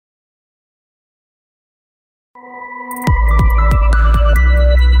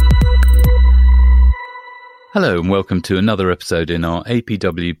Hello and welcome to another episode in our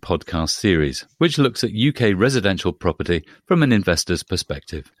APW podcast series, which looks at UK residential property from an investor's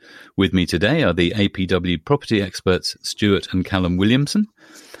perspective. With me today are the APW property experts Stuart and Callum Williamson.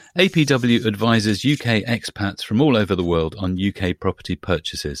 APW advises UK expats from all over the world on UK property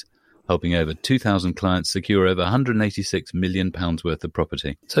purchases, helping over 2,000 clients secure over £186 million worth of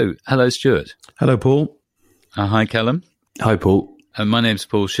property. So, hello Stuart. Hello Paul. Hi Callum. Hi Paul. My name's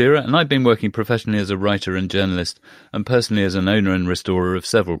Paul Shearer, and I've been working professionally as a writer and journalist, and personally as an owner and restorer of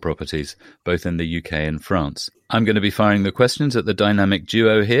several properties, both in the UK and France. I'm going to be firing the questions at the dynamic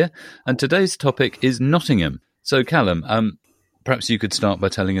duo here, and today's topic is Nottingham. So, Callum, perhaps you could start by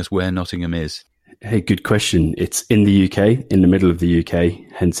telling us where Nottingham is. Hey, good question. It's in the UK, in the middle of the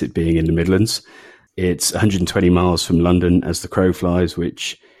UK, hence it being in the Midlands. It's 120 miles from London as the crow flies,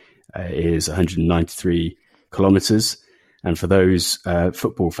 which is 193 kilometres. And for those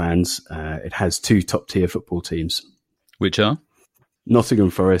football fans, it has two top-tier football teams. Which are?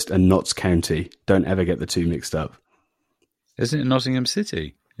 Nottingham Forest and Notts County. Don't ever get the two mixed up. Isn't it Nottingham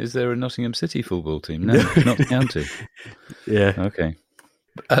City? Is there a Nottingham City football team? No, Notts County. Yeah. Okay.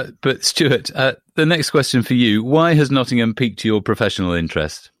 But Stuart, the next question for you. Why has Nottingham piqued your professional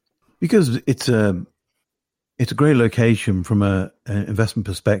interest? Because it's a great location from an investment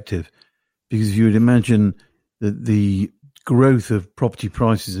perspective. Because if you would imagine that the growth of property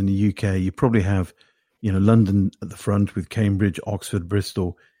prices in the UK, you probably have, London at the front with Cambridge, Oxford,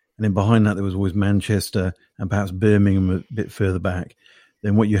 Bristol, and then behind that there was always Manchester and perhaps Birmingham a bit further back.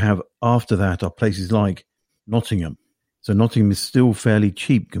 Then what you have after that are places like Nottingham. So Nottingham is still fairly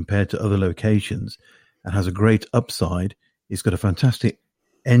cheap compared to other locations and has a great upside. It's got a fantastic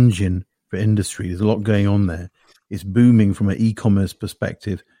engine for industry. There's a lot going on there. It's booming from an e-commerce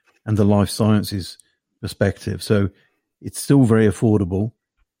perspective and the life sciences perspective. So it's still very affordable.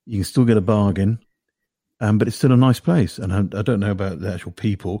 You can still get a bargain, but it's still a nice place. And I don't know about the actual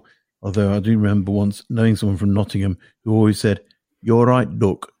people, although I do remember once knowing someone from Nottingham who always said, "You're right,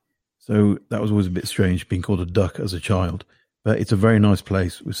 duck." So that was always a bit strange, being called a duck as a child. But it's a very nice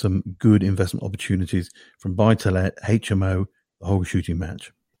place with some good investment opportunities from buy-to-let, HMO, the whole shooting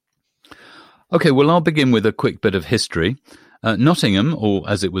match. Okay, well, I'll begin with a quick bit of history. Nottingham, or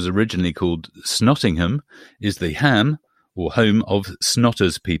as it was originally called, Snottingham, is the ham, or home of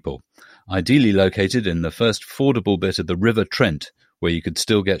Snotters people, ideally located in the first fordable bit of the River Trent, where you could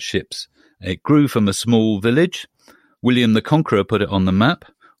still get ships. It grew from a small village. William the Conqueror put it on the map,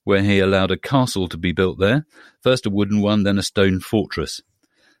 where he allowed a castle to be built there, first a wooden one, then a stone fortress.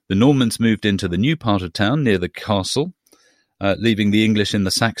 The Normans moved into the new part of town near the castle, leaving the English in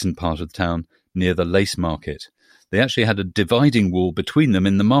the Saxon part of town near the lace market. They actually had a dividing wall between them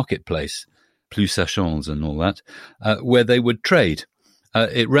in the marketplace, Plus Sachons and all that, where they would trade.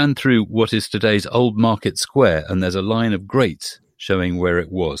 It ran through what is today's Old Market Square, and there's a line of grates showing where it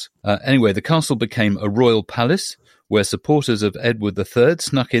was. Anyway, the castle became a royal palace, where supporters of Edward III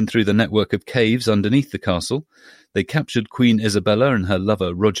snuck in through the network of caves underneath the castle. They captured Queen Isabella and her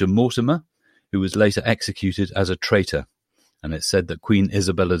lover Roger Mortimer, who was later executed as a traitor. And it's said that Queen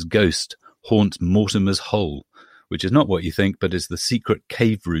Isabella's ghost haunts Mortimer's hole, which is not what you think, but is the secret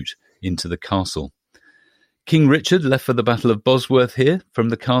cave route into the castle. King Richard left for the Battle of Bosworth here from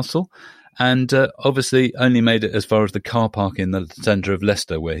the castle, and obviously only made it as far as the car park in the centre of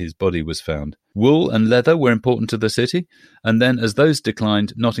Leicester, where his body was found. Wool and leather were important to the city, and then as those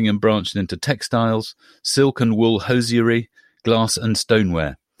declined, Nottingham branched into textiles, silk and wool hosiery, glass and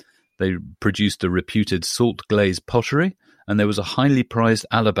stoneware. They produced a reputed salt-glazed pottery, and there was a highly prized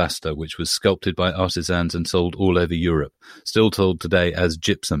alabaster which was sculpted by artisans and sold all over Europe, still told today as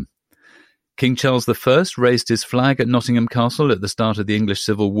gypsum. King Charles I raised his flag at Nottingham Castle at the start of the English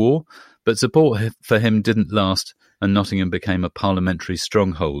Civil War, but support for him didn't last, and Nottingham became a parliamentary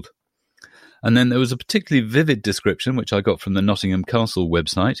stronghold. And then there was a particularly vivid description which I got from the Nottingham Castle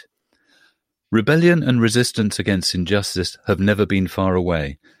website. Rebellion and resistance against injustice have never been far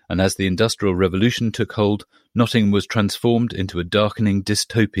away, and as the Industrial Revolution took hold, Nottingham was transformed into a darkening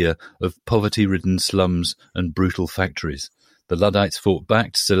dystopia of poverty-ridden slums and brutal factories. The Luddites fought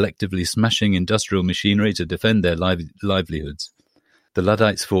back, selectively smashing industrial machinery to defend their livelihoods. In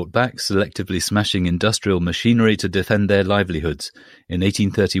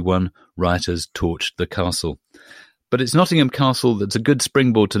 1831, rioters torched the castle. But it's Nottingham Castle that's a good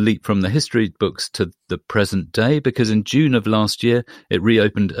springboard to leap from the history books to the present day, because in June of last year, it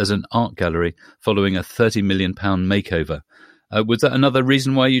reopened as an art gallery following a £30 million makeover. Was that another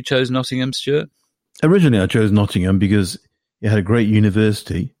reason why you chose Nottingham, Stuart? Originally, I chose Nottingham because it had a great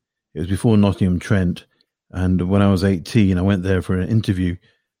university. It was before Nottingham Trent. And when I was 18, I went there for an interview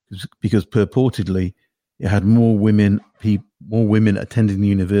because purportedly it had more women attending the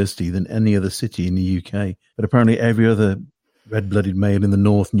university than any other city in the UK. But apparently every other red-blooded male in the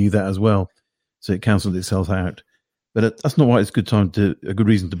north knew that as well. So it cancelled itself out. But that's not why it's a good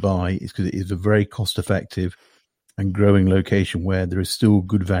reason to buy. It's because it is a very cost-effective and growing location where there is still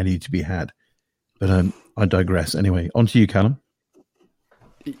good value to be had. But I digress. Anyway, on to you, Callum.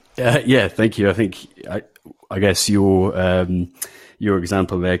 Yeah, thank you. I guess your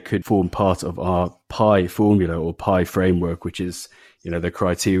example there could form part of our PI formula or PI framework, which is, the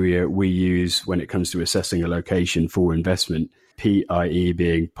criteria we use when it comes to assessing a location for investment. PIE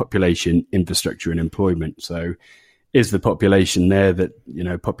being population, infrastructure, and employment. So, is the population there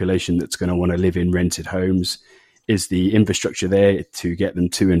population that's going to want to live in rented homes? Is the infrastructure there to get them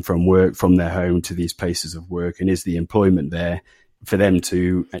to and from work, from their home to these places of work? And is the employment there for them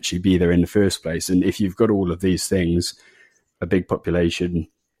to actually be there in the first place? And if you've got all of these things, a big population,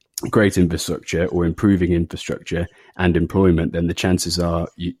 great infrastructure or improving infrastructure and employment, then the chances are,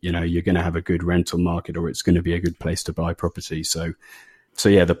 you're going to have a good rental market, or it's going to be a good place to buy property. So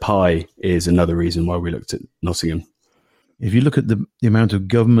yeah, the PIE is another reason why we looked at Nottingham. If you look at the amount of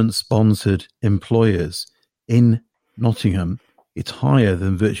government-sponsored employers in Nottingham, it's higher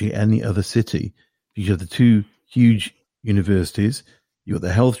than virtually any other city. You have the two huge universities, you've got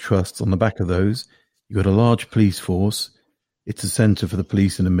the health trusts on the back of those, you've got a large police force, it's a centre for the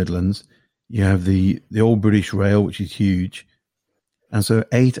police in the Midlands, you have the Old British Rail, which is huge, and so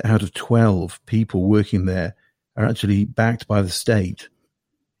 8 out of 12 people working there are actually backed by the state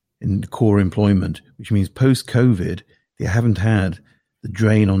in core employment, which means post-COVID, they haven't had the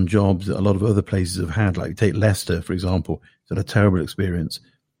drain on jobs that a lot of other places have had, like take Leicester, for example. It's had a terrible experience.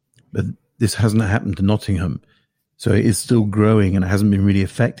 But this hasn't happened to Nottingham. So it is still growing and it hasn't been really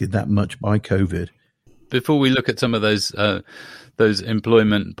affected that much by COVID. Before we look at some of those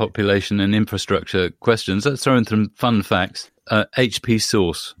employment, population and infrastructure questions, let's throw in some fun facts. HP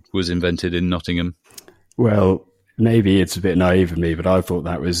Sauce was invented in Nottingham. Well, maybe it's a bit naive of me, but I thought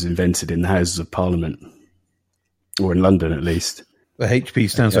that was invented in the Houses of Parliament, or in London at least. But HP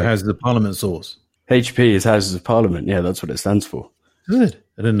stands for Houses of Parliament Sauce. HP is Houses of Parliament. Yeah, that's what it stands for. Good.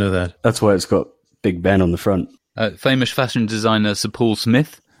 I didn't know that. That's why it's got Big Ben on the front. Famous fashion designer Sir Paul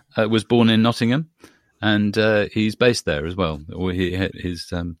Smith was born in Nottingham, and he's based there as well, or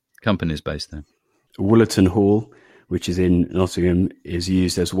his company is based there. Woollerton Hall, which is in Nottingham, is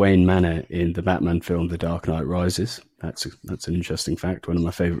used as Wayne Manor in the Batman film The Dark Knight Rises. That's an interesting fact, one of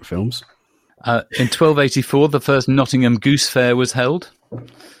my favourite films. In 1284, the first Nottingham Goose Fair was held.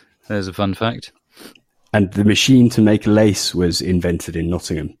 There's a fun fact. And the machine to make lace was invented in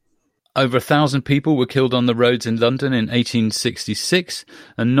Nottingham. Over 1,000 people were killed on the roads in London in 1866,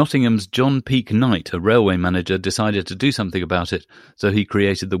 and Nottingham's John Peake Knight, a railway manager, decided to do something about it, so he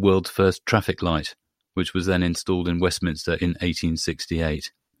created the world's first traffic light, which was then installed in Westminster in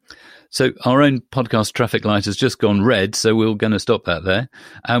 1868. So our own podcast traffic light has just gone red, so we're going to stop that there.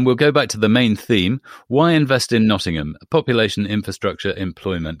 And we'll go back to the main theme. Why invest in Nottingham? Population, infrastructure,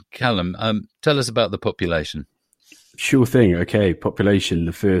 employment. Callum, tell us about the population. Sure thing. Okay, population,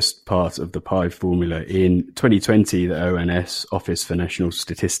 the first part of the PIE formula. In 2020, the ONS, Office for National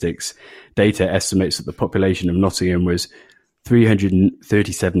Statistics, data estimates that the population of Nottingham was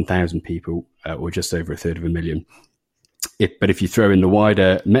 337,000 people, or just over a third of a million. But if you throw in the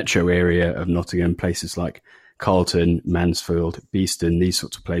wider metro area of Nottingham, places like Carlton, Mansfield, Beeston, these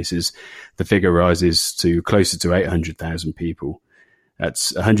sorts of places, the figure rises to closer to 800,000 people.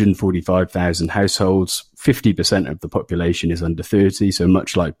 That's 145,000 households. 50% of the population is under 30. So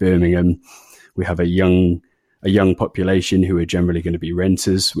much like Birmingham, we have a young population who are generally going to be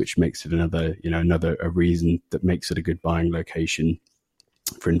renters, which makes it another reason that makes it a good buying location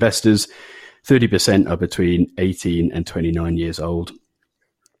for investors. 30% are between 18 and 29 years old.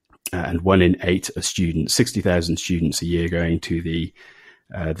 And 1 in 8 are students, 60,000 students a year going to the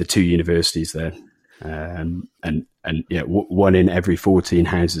two universities there. And 1 in every 14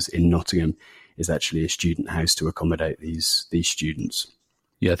 houses in Nottingham is actually a student house to accommodate these students.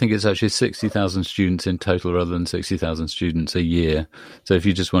 Yeah, I think it's actually 60,000 students in total rather than 60,000 students a year. So if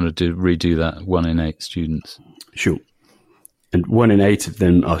you just wanted to redo that, 1 in 8 students. Sure. And 1 in 8 of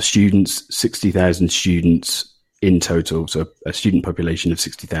them are students, 60,000 students in total. So a student population of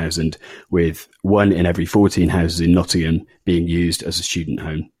 60,000, with 1 in every 14 houses in Nottingham being used as a student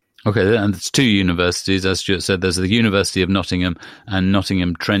home. Okay, and there's 2 universities, as Stuart said. There's the University of Nottingham and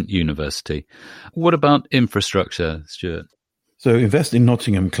Nottingham Trent University. What about infrastructure, Stuart? So Invest in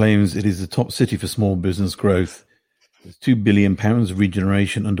Nottingham claims it is the top city for small business growth. There's £2 billion of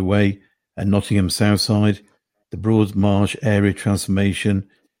regeneration underway at Nottingham South Side, the Broad Marsh area transformation,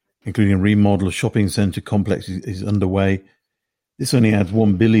 including a remodel of shopping centre complex is underway. This only adds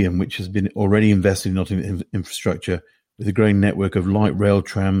 1 billion, which has been already invested in Nottingham infrastructure, with a growing network of light rail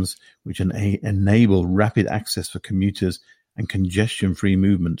trams, which enable rapid access for commuters and congestion-free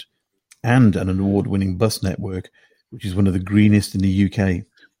movement, and an award-winning bus network, which is one of the greenest in the UK.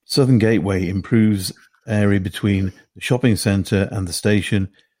 Southern Gateway improves area between the shopping centre and the station,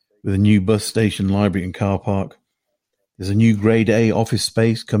 with a new bus station, library and car park. There's a new Grade A office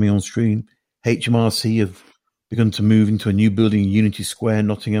space coming on stream. HMRC have begun to move into a new building in Unity Square,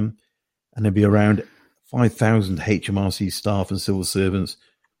 Nottingham, and there'll be around 5,000 HMRC staff and civil servants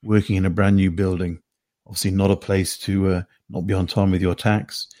working in a brand new building. Obviously not a place to not be on time with your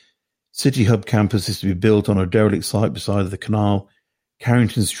tax. City Hub campus is to be built on a derelict site beside the canal.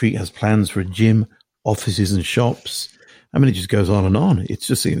 Carrington Street has plans for a gym, offices and shops. I mean, it just goes on and on. It's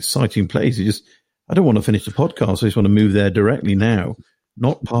just an exciting place. I don't want to finish the podcast. I just want to move there directly now,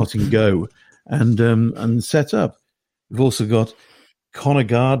 not part and go, and set up. We've also got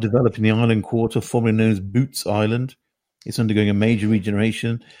Conagard developing the island quarter, formerly known as Boots Island. It's undergoing a major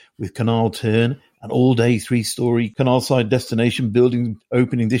regeneration with Canal Turn, an all-day 3-storey canal-side destination building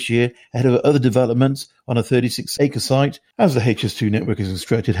opening this year ahead of other developments on a 36-acre site. As the HS2 network is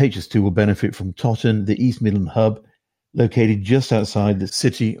constructed, HS2 will benefit from Totton, the East Midland hub, located just outside the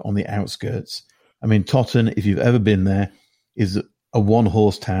city on the outskirts. I mean, Totton, if you've ever been there, is a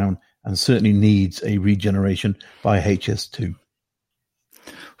one-horse town and certainly needs a regeneration by HS2.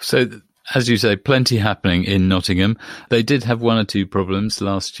 So, as you say, plenty happening in Nottingham. They did have one or two problems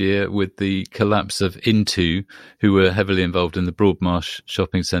last year with the collapse of Into, who were heavily involved in the Broadmarsh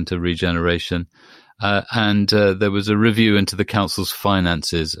shopping centre regeneration. And there was a review into the council's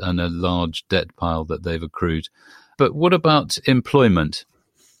finances and a large debt pile that they've accrued. But what about employment?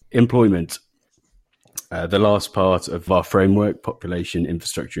 Employment. The last part of our framework, population,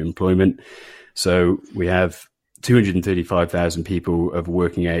 infrastructure, employment. So we have 235,000 people of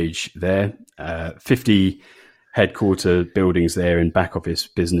working age there, 50 headquarter buildings there in back office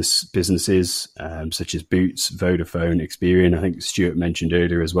businesses such as Boots, Vodafone, Experian. I think Stuart mentioned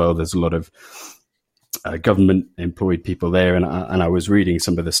earlier as well, there's a lot of government employed people there. And I was reading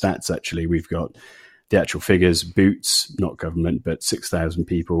some of the stats, actually. We've got the actual figures. Boots, not government, but 6,000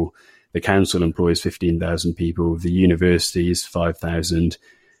 people. The council employs 15,000 people. The universities, 5,000.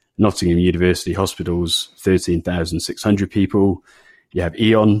 Nottingham University Hospitals, 13,600 people. You have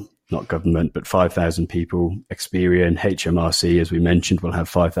E.ON, not government, but 5,000 people. Experian, HMRC, as we mentioned, will have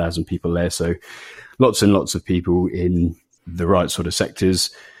 5,000 people there. So lots and lots of people in the right sort of sectors.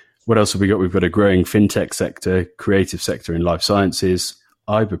 What else have we got? We've got a growing fintech sector, creative sector in life sciences.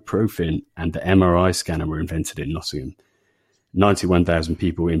 Ibuprofen and the MRI scanner were invented in Nottingham. 91,000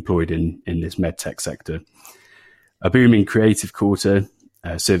 people employed in this medtech sector. A booming creative quarter,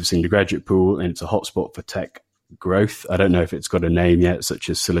 servicing the graduate pool, and it's a hotspot for tech growth. I don't know if it's got a name yet, such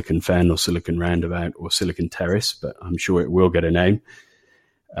as Silicon Fen or Silicon Roundabout or Silicon Terrace, but I'm sure it will get a name.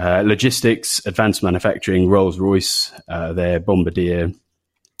 Logistics, advanced manufacturing, Rolls-Royce, their Bombardier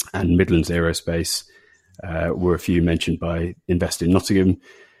and Midlands Aerospace were a few mentioned by Invest in Nottingham.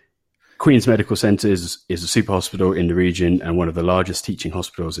 Queen's Medical Centre is a super hospital in the region and one of the largest teaching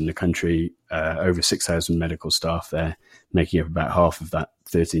hospitals in the country, over 6,000 medical staff there, making up about half of that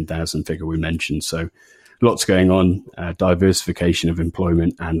 13,000 figure we mentioned. So lots going on, diversification of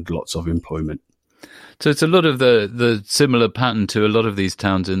employment and lots of employment. So it's a lot of the similar pattern to a lot of these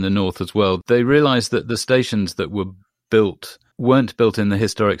towns in the north as well. They realised that the stations that were built weren't built in the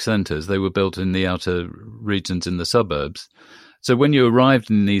historic centres. They were built in the outer regions in the suburbs. So when you arrived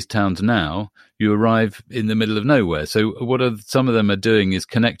in these towns now, you arrive in the middle of nowhere. So what some of them are doing is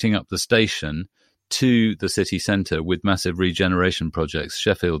connecting up the station to the city centre with massive regeneration projects.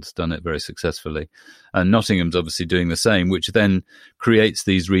 Sheffield's done it very successfully. And Nottingham's obviously doing the same, which then creates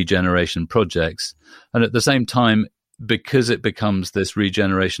these regeneration projects. And at the same time, because it becomes this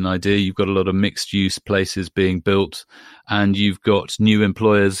regeneration idea, you've got a lot of mixed use places being built and you've got new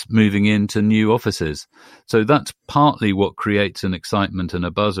employers moving into new offices. So that's partly what creates an excitement and a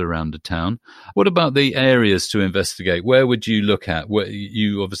buzz around a town. What about the areas to investigate? Where would you look at?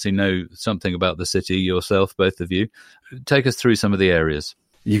 You obviously know something about the city yourself, both of you. Take us through some of the areas.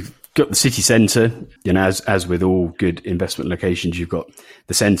 You've got the city centre, as with all good investment locations, you've got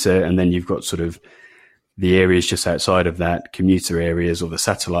the centre and then you've got sort of the areas just outside of that, commuter areas or the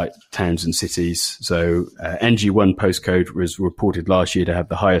satellite towns and cities. So NG1 postcode was reported last year to have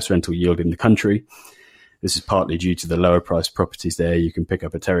the highest rental yield in the country. This is partly due to the lower priced properties there. You can pick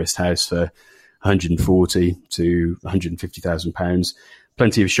up a terraced house for 140 to 150,000 pounds,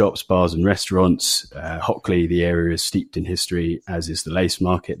 plenty of shops, bars and restaurants. Hockley, the area is steeped in history, as is the Lace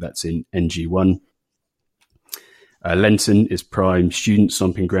Market. That's in NG1. Lenton is prime student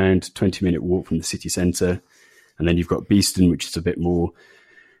stomping ground, 20-minute walk from the city centre. And then you've got Beeston, which is a bit more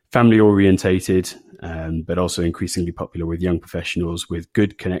family orientated, but also increasingly popular with young professionals with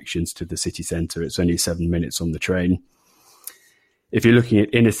good connections to the city centre. It's only 7 minutes on the train. If you're looking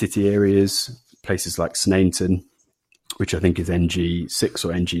at inner city areas, places like Sneinton, which I think is NG6 or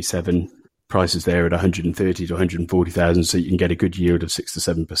NG7, prices there at 130 to 140,000, so you can get a good yield of 6 to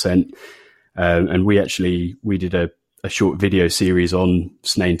 7%. And we did a short video series on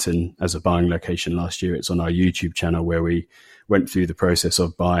Sneinton as a buying location last year. It's on our YouTube channel, where we went through the process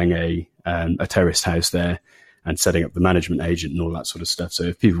of buying a terraced house there and setting up the management agent and all that sort of stuff. So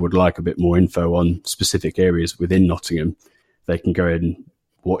if people would like a bit more info on specific areas within Nottingham, they can go ahead and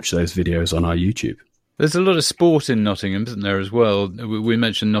watch those videos on our YouTube. There's a lot of sport in Nottingham, isn't there, as well? We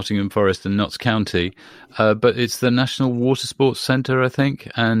mentioned Nottingham Forest and Notts County, but it's the National Water Sports Centre, I think,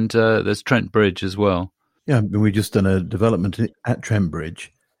 and there's Trent Bridge as well. Yeah, we just done a development at Trent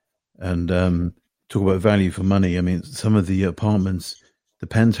Bridge, and talk about value for money. I mean, some of the apartments, the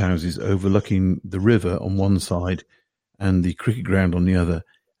penthouses overlooking the river on one side and the cricket ground on the other,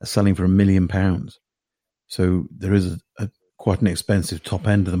 are selling for £1 million. So there is quite an expensive top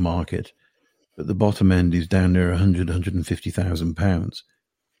end of the market, but the bottom end is down near £150,000.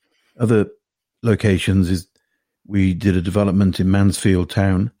 Other locations is we did a development in Mansfield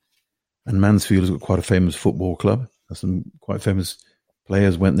Town, and Mansfield has got quite a famous football club. Some quite famous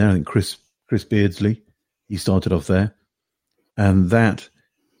players went there. I think Chris Beardsley, he started off there, and that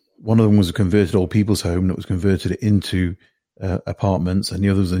one of them was a converted old people's home that was converted into apartments, and the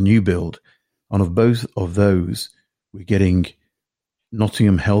other was a new build. And of both of those, we're getting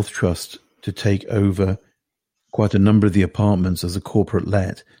Nottingham Health Trust to take over quite a number of the apartments as a corporate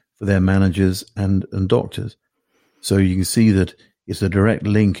let for their managers and doctors. So you can see that it's a direct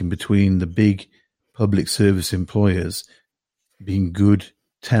link in between the big public service employers being good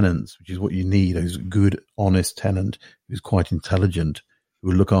tenants, which is what you need, a good, honest tenant who's quite intelligent, who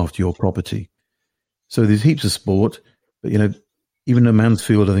will look after your property. So there's heaps of sport, but, even though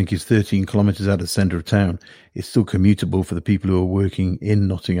Mansfield, I think, is 13 kilometres out of the centre of town, it's still commutable for the people who are working in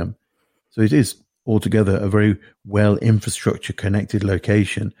Nottingham. So it is altogether a very well infrastructure connected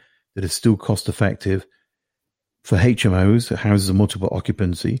location that is still cost effective for HMOs, houses of multiple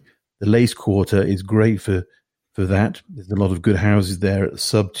occupancy. The Lace Quarter is great for that. There's a lot of good houses there at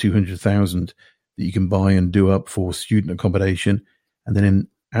sub 200,000 that you can buy and do up for student accommodation. And then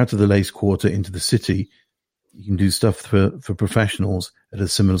out of the Lace Quarter into the city, you can do stuff for professionals at a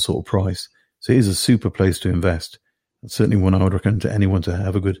similar sort of price. So it is a super place to invest. It's certainly one I would recommend to anyone to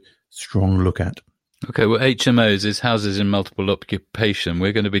have a good, strong look at. Okay, well, HMOs is houses in multiple occupation.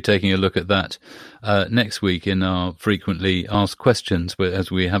 We're going to be taking a look at that next week in our frequently asked questions, as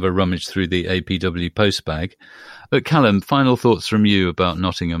we have a rummage through the APW postbag. But Callum, final thoughts from you about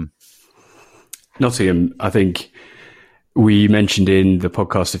Nottingham? Nottingham, I think we mentioned in the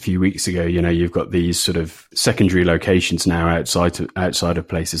podcast a few weeks ago, you've got these sort of secondary locations now outside of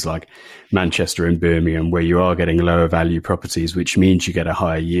places like Manchester and Birmingham, where you are getting lower value properties, which means you get a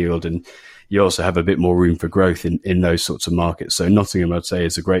higher yield, and you also have a bit more room for growth in those sorts of markets. So Nottingham, I'd say,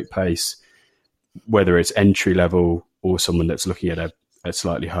 is a great place, whether it's entry level or someone that's looking at a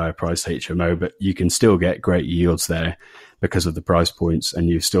slightly higher priced HMO, but you can still get great yields there because of the price points, and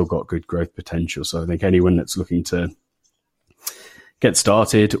you've still got good growth potential. So I think anyone that's looking to get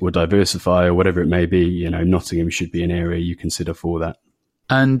started or diversify or whatever it may be, Nottingham should be an area you consider for that.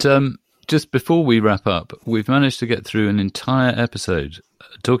 And just before we wrap up, we've managed to get through an entire episode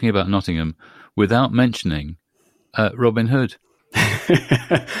talking about Nottingham without mentioning Robin Hood.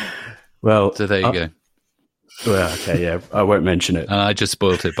 Well, so there you go. Well, okay, yeah, I won't mention it. I just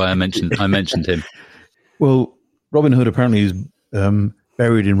spoilt it, but I mentioned him. Well, Robin Hood apparently is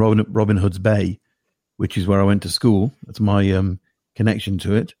buried in Robin Hood's Bay, which is where I went to school. That's my connection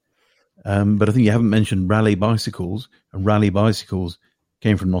to it. But I think you haven't mentioned Raleigh bicycles, and Raleigh bicycles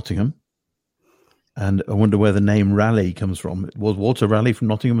came from Nottingham. And I wonder where the name Raleigh comes from. Was Walter Raleigh from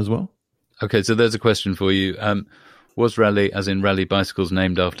Nottingham as well? Okay, so there's a question for you. Was Raleigh, as in Raleigh bicycles,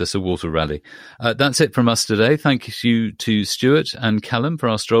 named after Sir Walter Raleigh? That's it from us today. Thank you to Stuart and Callum for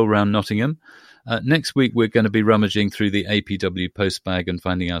our stroll around Nottingham. Next week, we're going to be rummaging through the APW postbag and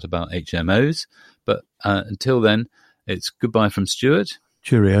finding out about HMOs. But until then, it's goodbye from Stuart.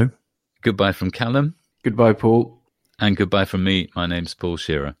 Cheerio. Goodbye from Callum. Goodbye, Paul. And goodbye from me. My name's Paul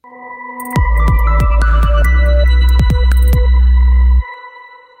Shearer.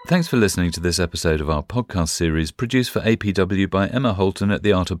 Thanks for listening to this episode of our podcast series produced for APW by Emma Holton at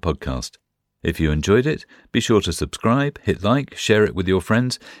The Art of Podcast. If you enjoyed it, be sure to subscribe, hit like, share it with your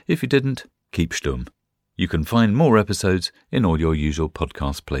friends. If you didn't, keep stum. You can find more episodes in all your usual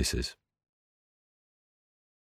podcast places.